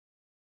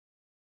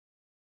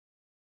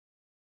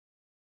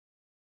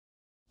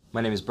My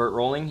name is Bert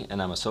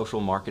and I'm a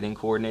social marketing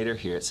coordinator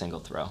here at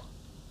Single Throw.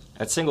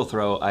 At Single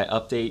Throw, I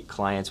update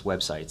clients'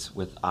 websites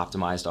with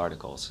optimized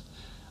articles.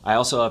 I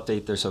also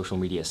update their social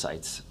media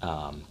sites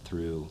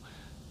through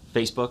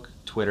Facebook,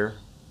 Twitter,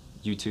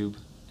 YouTube,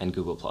 and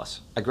Google+.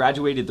 I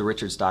graduated the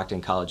Richard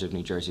Stockton College of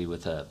New Jersey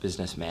with a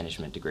business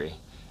management degree.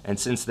 And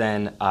since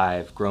then,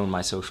 I've grown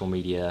my social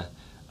media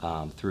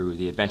through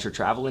the adventure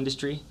travel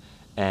industry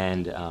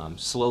and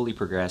slowly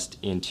progressed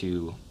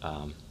into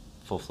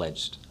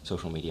full-fledged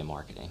social media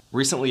marketing.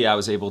 Recently, I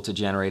was able to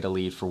generate a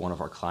lead for one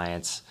of our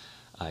clients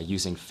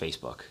using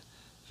Facebook.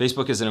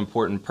 Facebook is an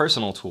important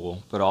personal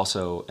tool, but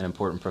also an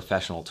important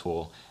professional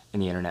tool in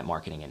the internet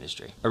marketing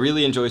industry. I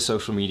really enjoy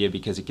social media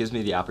because it gives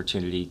me the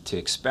opportunity to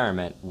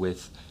experiment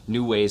with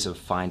new ways of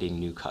finding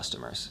new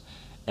customers.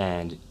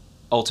 And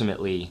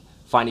ultimately,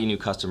 finding new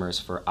customers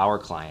for our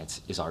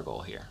clients is our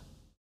goal here.